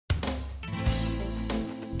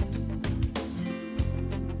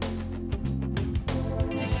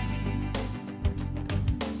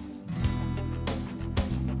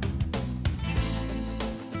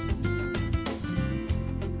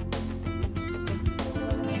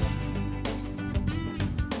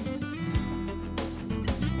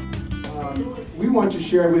we want to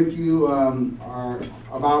share with you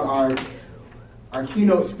about our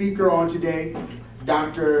keynote speaker on today,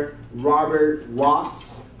 Dr. Robert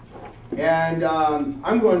Watts. And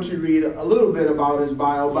I'm going to read a little bit about his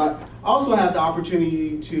bio, but I also had the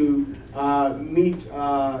opportunity to meet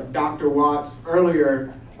Dr. Watts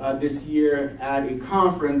earlier this year at a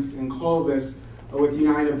conference in Clovis with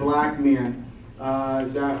United Black Men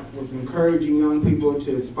that was encouraging young people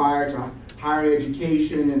to aspire to higher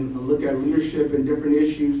education and look at leadership and different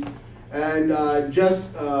issues. And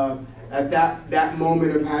just at that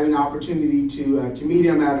moment of having the opportunity to meet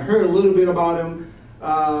him, I had heard a little bit about him,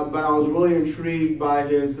 but I was really intrigued by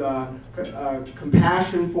his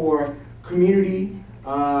compassion for community,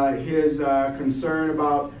 his concern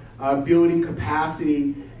about building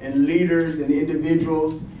capacity in leaders and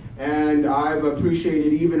individuals. And I've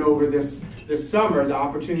appreciated, even over this summer, the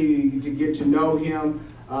opportunity to get to know him.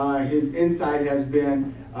 His insight has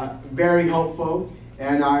been very helpful,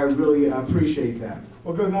 and I really appreciate that.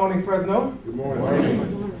 Well, good morning, Fresno. Good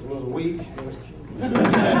morning. It's a little weak.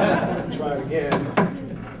 Try it again.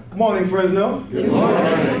 Good morning, Fresno. Good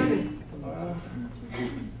morning.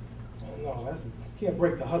 No, can't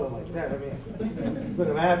break the huddle like that. I mean, but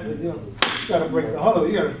an athlete, you got to break the huddle.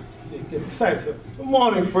 You got to get excited. So, good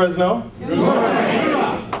morning, Fresno. Good morning.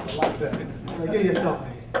 I like that. Now, give yourself a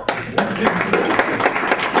hand.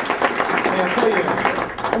 I tell you,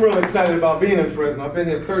 I'm really excited about being in Fresno. I've been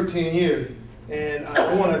here 13 years. And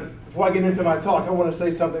I want to, before I get into my talk, I want to say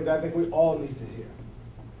something that I think we all need to hear.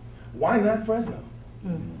 Why not Fresno?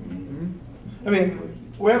 I mean,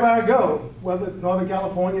 wherever I go, whether it's Northern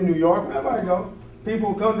California, New York, wherever I go,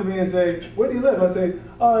 people come to me and say, where do you live? I say,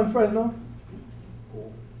 oh, in Fresno.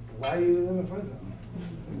 Why do you live in Fresno?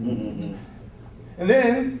 And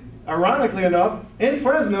then, ironically enough, in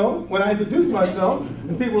Fresno, when I introduce myself,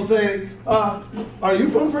 and people say, are you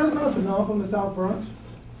from Fresno? I say, no, I'm from the South Bronx.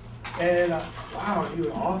 And wow, you're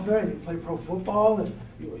an author and you play pro football and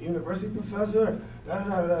you're a university professor.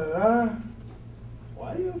 And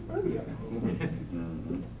why are you in Fresno?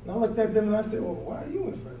 And I looked at them and I said, well, why are you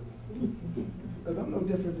in Fresno? Because I'm no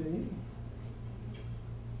different than you.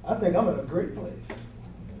 I think I'm in a great place.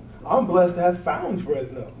 I'm blessed to have found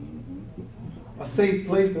Fresno. A safe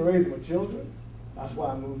place to raise my children. That's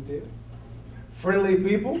why I moved here. Friendly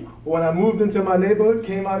people, when I moved into my neighborhood,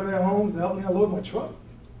 came out of their homes to help me unload my truck.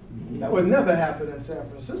 That would never happen in San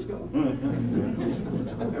Francisco.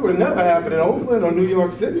 It would never happen in Oakland or New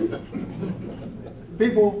York City.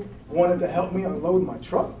 People wanted to help me unload my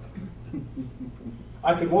truck.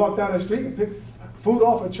 I could walk down the street and pick food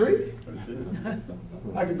off a tree.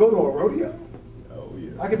 I could go to a rodeo.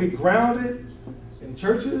 I could be grounded in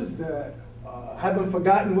churches that haven't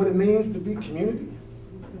forgotten what it means to be community.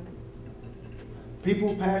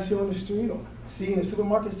 People pass you on the street or see you in the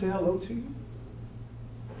supermarket, say hello to you.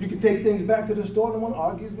 You can take things back to the store, no one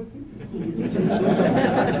argues with you.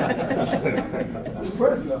 That's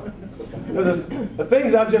Fresno. The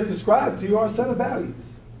things I've just described to you are a set of values.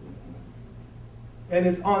 And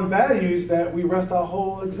it's on values that we rest our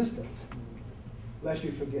whole existence, lest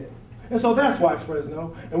you forget. And so that's why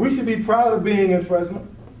Fresno. And we should be proud of being in Fresno.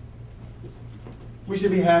 We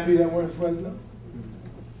should be happy that we're in Fresno.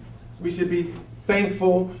 We should be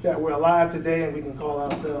thankful that we're alive today and we can call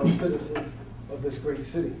ourselves citizens of this great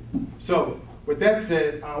city. So, with that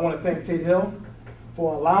said, I want to thank Tate Hill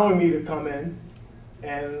for allowing me to come in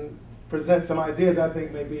and present some ideas I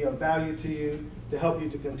think may be of value to you to help you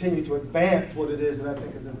to continue to advance what it is that I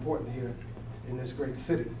think is important here in this great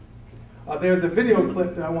city. There's a video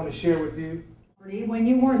clip that I want to share with you. When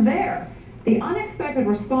you weren't there. The unexpected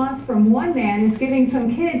response from one man is giving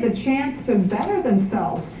some kids a chance to better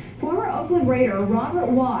themselves. Former Oakland Raider Robert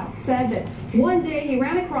Watts said that one day he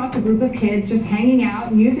ran across a group of kids just hanging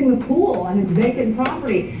out and using the pool on his vacant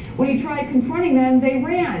property. When he tried confronting them, they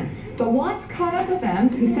ran. But Watts caught up with them.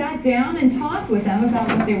 He sat down and talked with them about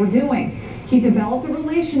what they were doing. He developed a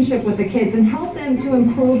relationship with the kids and helped them to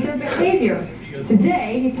improve their behavior.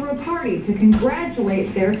 Today, he threw a party to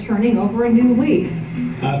congratulate their turning over a new leaf.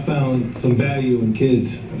 I found some value in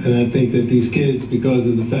kids, and I think that these kids, because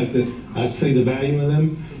of the fact that I say the value in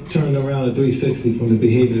them, turned around a 360 from the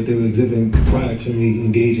behavior that they were exhibiting prior to me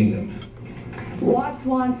engaging them. Watts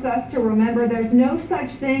wants us to remember there's no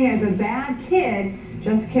such thing as a bad kid,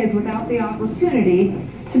 just kids without the opportunity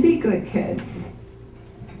to be good kids.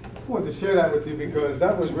 I wanted to share that with you because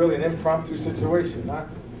that was really an impromptu situation.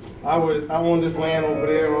 I owned this land over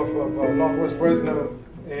there off of Northwest Fresno,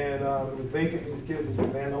 and it was vacant. These kids were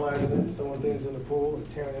just vandalizing it, throwing things in the pool and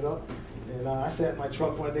tearing it up. And I sat in my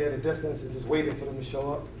truck one day at a distance and just waited for them to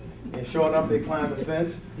show up. And sure enough, they climbed the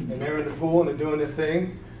fence, and they're in the pool, and they're doing their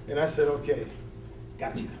thing. And I said, okay,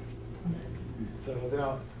 gotcha. So then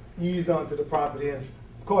I eased onto the property, and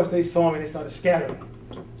of course they saw me and they started scattering.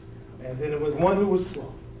 And then there was one who was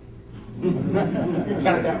slow. I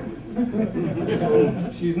got that one.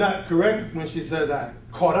 So she's not correct when she says I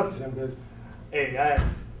caught up to them, because, hey, I had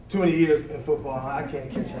too many years in football, I can't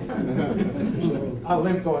catch up. So I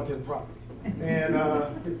limped onto the property. And,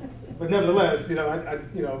 but nevertheless,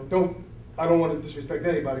 I don't want to disrespect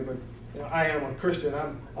anybody, but I am a Christian,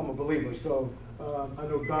 I'm a believer, so I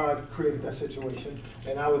know God created that situation,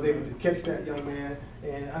 and I was able to catch that young man,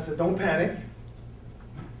 and I said, don't panic.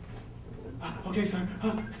 Okay, sir,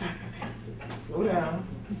 slow down,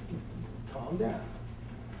 calm down.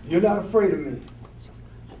 You're not afraid of me.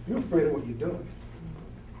 You're afraid of what you're doing.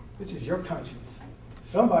 This is your conscience.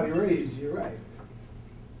 Somebody raised you right.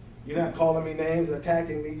 You're not calling me names and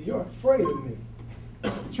attacking me. You're afraid of me.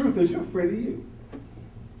 The truth is, you're afraid of you.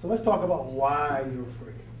 So let's talk about why you're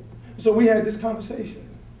afraid. So we had this conversation,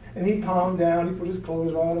 and he calmed down. He put his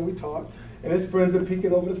clothes on, and we talked. And his friends are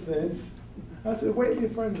peeking over the fence. I said, where did your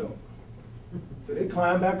friends go? So they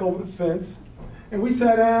climbed back over the fence, and we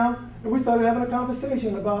sat down, and we started having a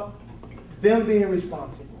conversation about them being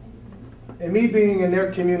responsible, and me being in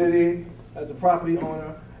their community as a property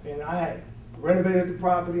owner, and I had renovated the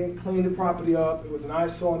property and cleaned the property up. It was an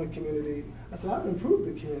eyesore in the community. I said, I've improved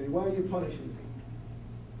the community. Why are you punishing me?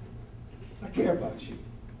 I care about you.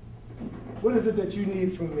 What is it that you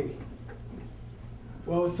need from me?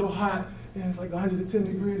 Well, it's so hot, and it's like 110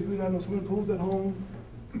 degrees. We got no swimming pools at home.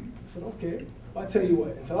 I said, okay. Well, I tell you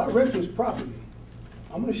what, until I rent this property,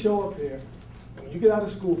 I'm going to show up here, and when you get out of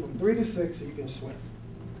school from 3 to 6, so you can swim.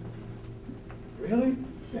 Really?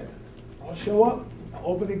 Yeah. I'll show up, I'll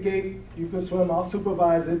open the gate, you can swim, I'll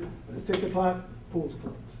supervise it, but at 6 o'clock, pool's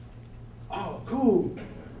closed. Oh, cool.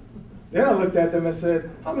 Then I looked at them and said,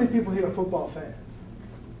 how many people here are football fans?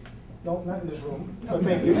 No, not in this room. No,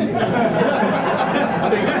 thank you. I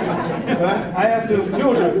asked those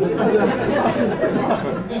children, I said,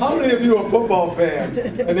 how many of you are football fans?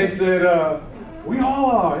 And they said, we all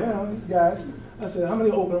are, these guys. I said, how many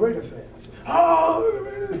Oakland Raider fans? Oh, Oakland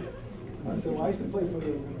Raiders. I said, well, I used to play for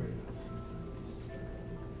the Oakland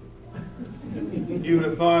Raiders. You would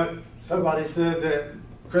have thought somebody said that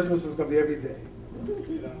Christmas was going to be every day.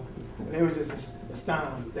 And they were just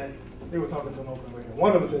astounded that they were talking to an Oakland Raider.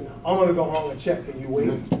 One of them said, I'm going to go home and check. Can you wait?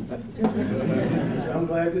 I said, I'm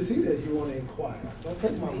glad to see that you want to inquire. Don't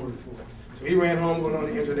take my word for it. So he ran home, went on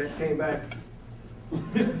the internet, came back.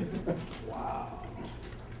 Wow.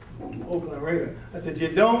 Oakland Raider. I said, you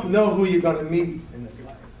don't know who you're going to meet in this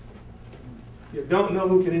life. You don't know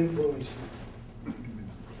who can influence you.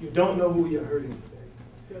 You don't know who you're hurting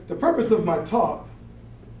today. The purpose of my talk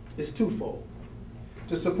is twofold.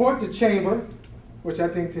 To support the chamber, which I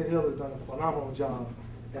think Ted Hill has done a phenomenal job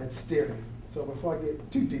at steering. So before I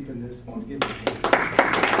get too deep in this, I want to give you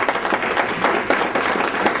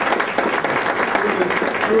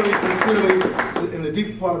really sincerely, in the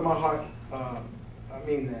deep part of my heart, I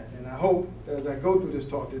mean that. And I hope that as I go through this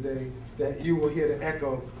talk today, that you will hear the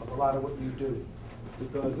echo of a lot of what you do.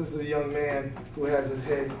 Because this is a young man who has his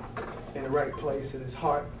head in the right place and his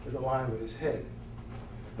heart is aligned with his head.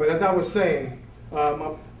 But as I was saying,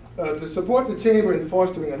 to support the chamber in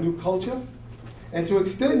fostering a new culture and to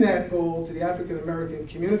extend that goal to the African American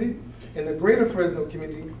community and the greater Fresno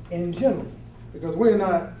community in general, because we're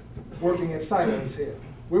not working in silos here.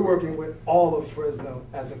 We're working with all of Fresno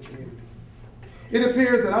as a community. It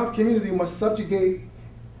appears that our community must subjugate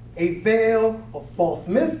a veil of false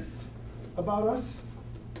myths about us,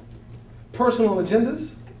 personal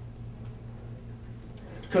agendas,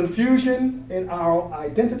 confusion in our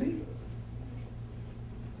identity,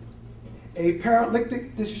 a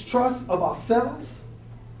paralytic distrust of ourselves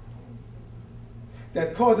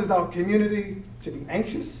that causes our community to be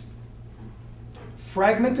anxious,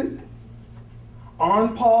 fragmented,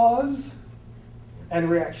 on pause, and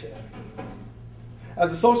reactionary.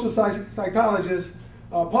 As a social psychologist,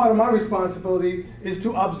 part of my responsibility is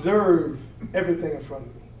to observe everything in front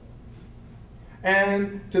of me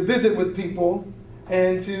and to visit with people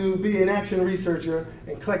and to be an action researcher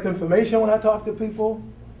and collect information when I talk to people,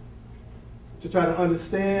 to try to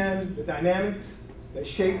understand the dynamics that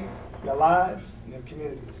shape their lives and their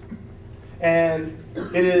communities. And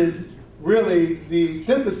it is really the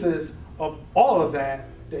synthesis of all of that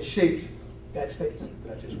that shapes that statement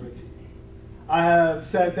that I just read to you. I have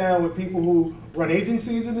sat down with people who run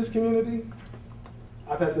agencies in this community.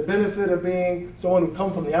 I've had the benefit of being someone who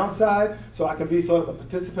comes from the outside, so I can be sort of a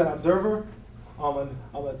participant observer. I'm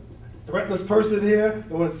a threatless person here.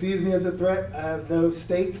 No one sees me as a threat. I have no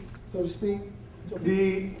stake, so to speak. So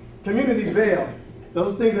the community veil,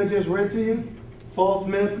 those things I just read to you, false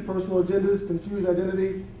myths, personal agendas, confused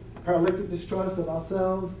identity, paralytic distrust of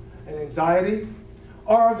ourselves, and anxiety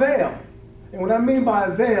are a veil. And what I mean by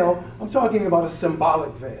a veil, I'm talking about a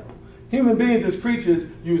symbolic veil. Human beings as creatures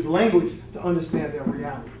use language to understand their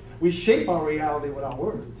reality. We shape our reality with our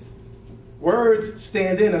words. Words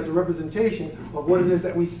stand in as a representation of what it is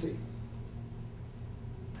that we see.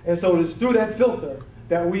 And so it is through that filter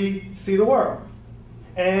that we see the world.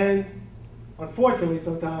 And unfortunately,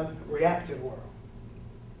 sometimes react to the world.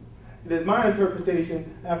 It is my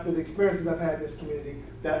interpretation, after the experiences I've had in this community,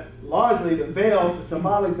 that largely the veil, the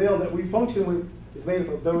symbolic veil that we function with, is made up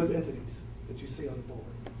of those entities that you see on the board.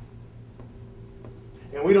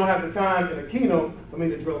 And we don't have the time in a keynote for me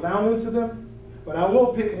to drill down into them, but I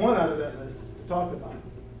will pick one out of that list to talk about.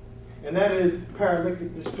 And that is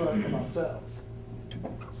paralytic distrust of ourselves.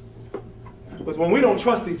 Because when we don't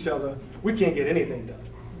trust each other, we can't get anything done.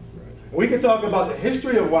 We can talk about the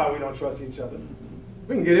history of why we don't trust each other.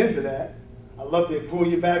 We can get into that. I'd love to pull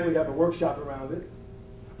you back. We'd have a workshop around it.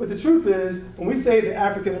 But the truth is, when we say the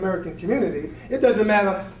African American community, it doesn't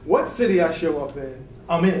matter what city I show up in,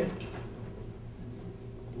 I'm in it.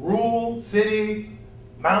 Rural, city,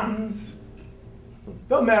 mountains,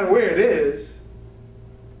 doesn't matter where it is.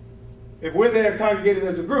 If we're there congregated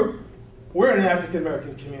as a group, we're in the African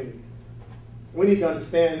American community. We need to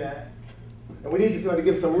understand that. And we need to try to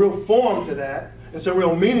give some real form to that and some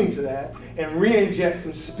real meaning to that and re-inject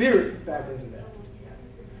some spirit back into that.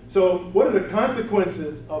 So what are the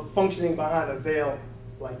consequences of functioning behind a veil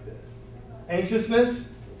like this? Anxiousness.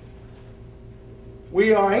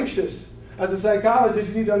 We are anxious. As a psychologist,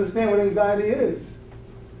 you need to understand what anxiety is.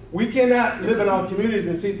 We cannot live in our communities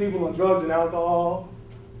and see people on drugs and alcohol,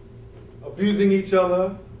 abusing each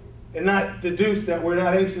other, and not deduce that we're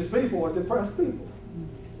not anxious people or depressed people.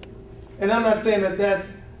 And I'm not saying that that's,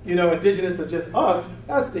 indigenous to just us.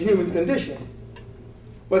 That's the human condition.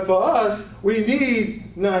 But for us, we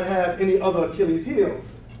need not have any other Achilles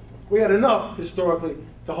heels. We had enough historically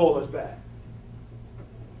to hold us back.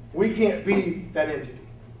 We can't be that entity.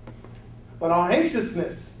 But our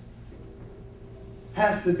anxiousness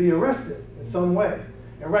has to be arrested in some way.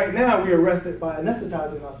 And right now, we're arrested by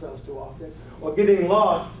anesthetizing ourselves too often or getting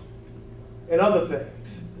lost in other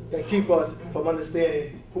things that keep us from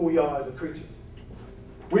understanding who we are as a creature.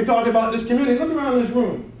 We talk about this community. Look around this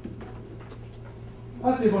room.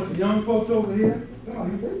 I see a bunch of young folks over here. Right?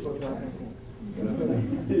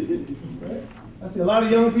 I see a lot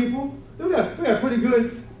of young people. We got pretty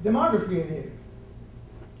good demography in here.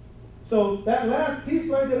 So that last piece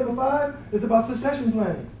right there, number 5, is about succession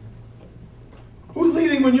planning. Who's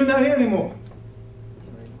leading when you're not here anymore?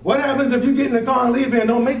 What happens if you get in the car and leave here and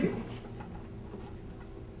don't make it?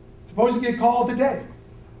 Suppose you get called today.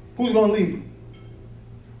 Who's going to lead?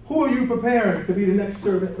 Who are you preparing to be the next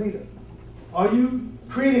servant leader? Are you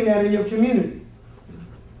creating that in your community?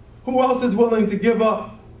 Who else is willing to give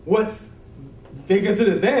up what they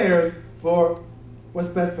consider theirs for what's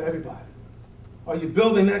best for everybody? Are you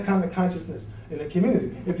building that kind of consciousness in the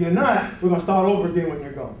community? If you're not, we're going to start over again when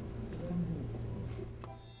you're gone.